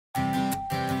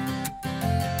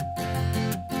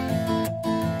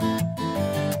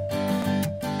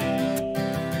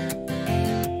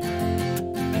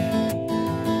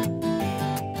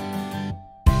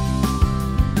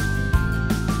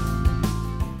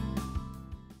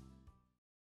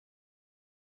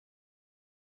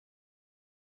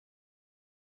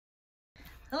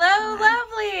Hello,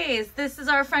 lovelies. This is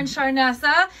our friend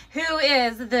Sharnessa, who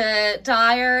is the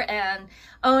dyer and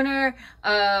owner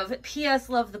of P.S.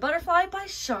 Love the Butterfly by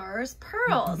Shar's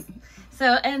Pearls.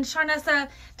 And Sharnessa,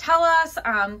 tell us,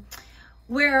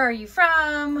 where are you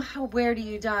from? Where do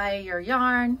you dye your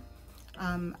yarn?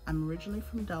 I'm originally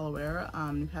from Delaware,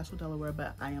 Newcastle, Delaware,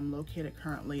 but I am located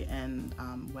currently in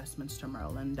Westminster,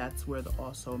 Maryland. That's where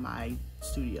also my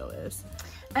studio is.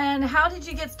 And how did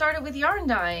you get started with yarn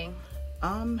dyeing?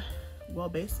 Well,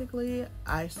 basically,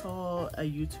 I saw a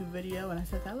YouTube video and I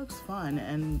said, that looks fun.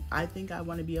 And I think I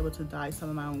want to be able to dye some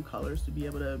of my own colors to be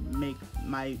able to make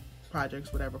my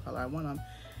projects whatever color I want them.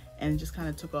 And it just kind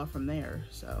of took off from there,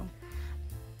 so.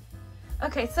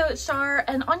 Okay, so Shar,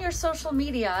 and on your social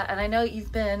media, and I know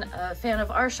you've been a fan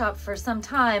of our shop for some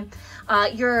time,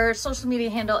 your social media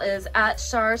handle is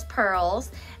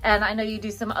 @SharsPearls, and I know you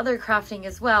do some other crafting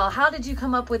as well. How did you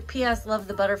come up with P.S. Love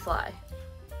the Butterfly?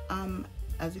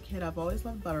 As a kid, I've always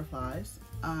loved butterflies,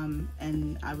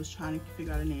 and I was trying to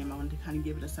figure out a name. I wanted to kind of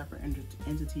give it a separate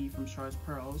entity from Shar's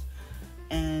Pearls,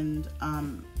 and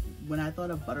when I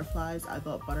thought of butterflies, I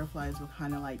thought butterflies were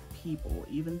kind of like people,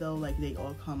 even though like they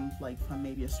all come like from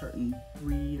maybe a certain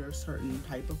breed or certain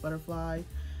type of butterfly.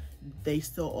 They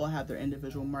still all have their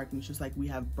individual markings, just like we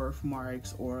have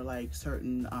birthmarks or like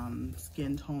certain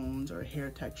skin tones or hair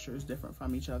textures different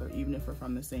from each other, even if we're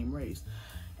from the same race.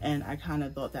 And I kind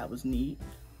of thought that was neat.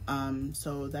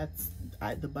 So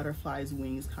the butterfly's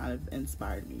wings kind of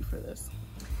inspired me for this.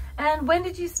 And when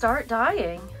did you start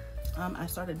dyeing? I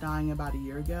started dyeing about a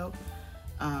year ago,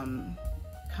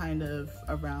 kind of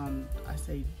around, I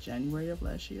say, January of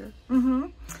last year. Mm-hmm.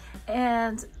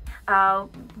 And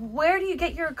where do you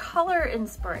get your color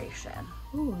inspiration?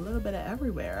 Ooh, a little bit of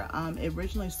everywhere. It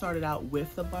originally started out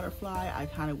with the butterfly. I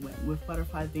kind of went with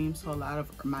butterfly themes, so a lot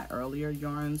of my earlier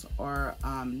yarns are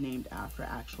named after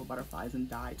actual butterflies and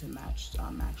dyed to match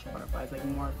actual butterflies, like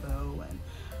Morpho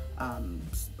and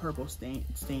purple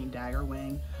stained dagger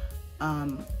wing.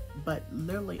 But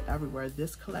literally everywhere.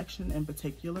 This collection in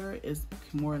particular is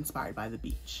more inspired by the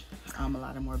beach. A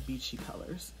lot of more beachy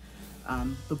colors.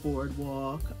 The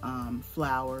boardwalk,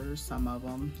 flowers, some of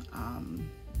them.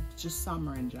 Just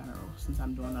summer in general, since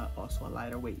I'm doing also a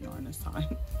lighter weight yarn this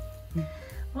time.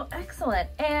 Well, excellent.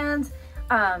 And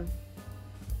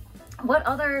what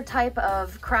other type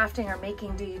of crafting or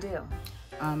making do you do?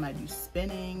 I do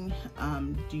spinning.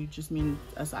 Do you just mean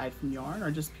aside from yarn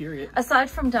or just period? Aside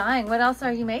from dyeing, what else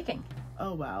are you making?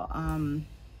 Oh, wow. I'm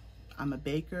a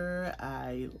baker.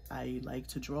 I like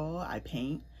to draw. I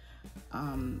paint.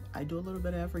 I do a little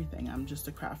bit of everything. I'm just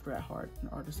a crafter at heart, an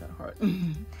artist at heart.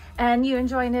 And you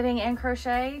enjoy knitting and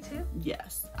crochet too?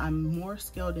 Yes, I'm more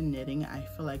skilled in knitting. I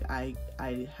feel like I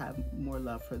have more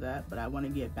love for that, but I want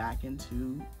to get back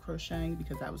into crocheting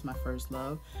because that was my first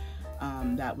love.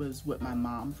 That was what my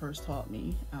mom first taught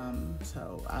me,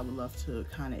 so I would love to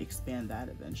kind of expand that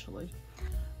eventually.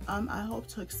 I hope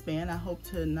to expand. I hope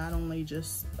to not only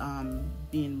just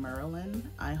be in Maryland,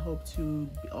 I hope to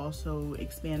also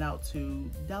expand out to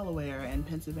Delaware and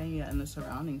Pennsylvania and the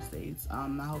surrounding states. I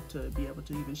hope to be able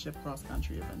to even ship cross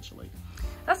country eventually.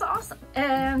 That's awesome.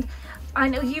 And I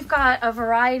know you've got a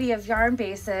variety of yarn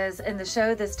bases in the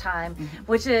show this time,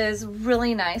 which is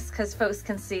really nice because folks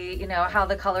can see, you know, how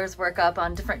the colors work up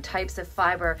on different types of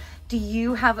fiber. Do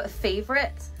you have a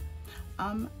favorite?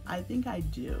 I think I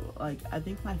do. Like, I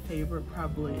think my favorite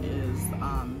probably is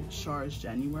Shar's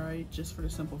January, just for the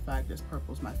simple fact that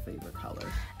purple's my favorite color.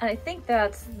 And I think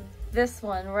that's this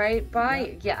one, right?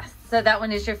 Yes. So that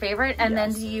one is your favorite. And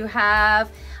then do you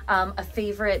have a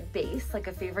favorite base, like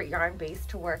a favorite yarn base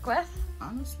to work with?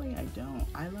 Honestly, I don't.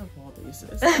 I love all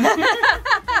bases.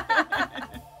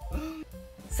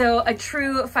 So a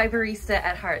true fiberista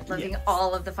at heart, loving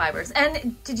all of the fibers.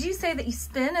 And did you say that you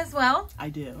spin as well? I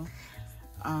do.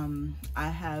 I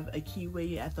have a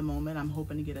kiwi at the moment. I'm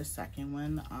hoping to get a second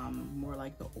one, more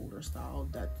like the older style.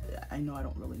 That I know I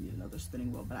don't really need another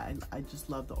spinning wheel, but I just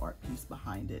love the art piece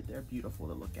behind it. They're beautiful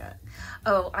to look at.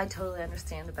 Oh, I totally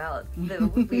understand about the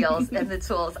wheels and the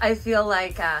tools. I feel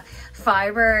like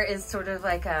fiber is sort of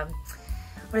like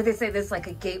what do they say, this like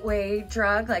a gateway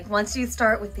drug? Like once you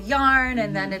start with the yarn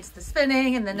and then it's the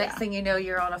spinning and the next thing you know,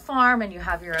 you're on a farm and you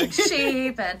have your own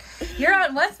sheep and you're out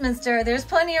in Westminster. There's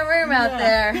plenty of room out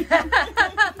there.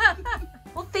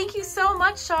 Well, thank you so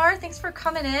much, Shar. Thanks for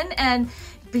coming in. And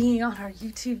being on our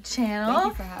YouTube channel. Thank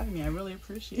you for having me. I really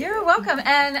appreciate it. You're welcome.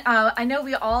 And I know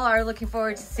we all are looking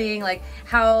forward to seeing like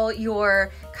how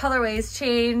your colorways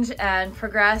change and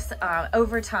progress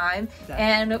over time. Definitely.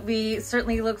 And we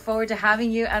certainly look forward to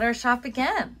having you at our shop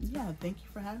again. Yeah, thank you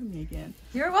for having me again.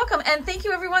 You're welcome. And thank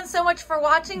you everyone so much for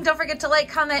watching. Don't forget to like,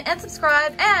 comment, and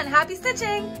subscribe. And happy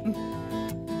stitching!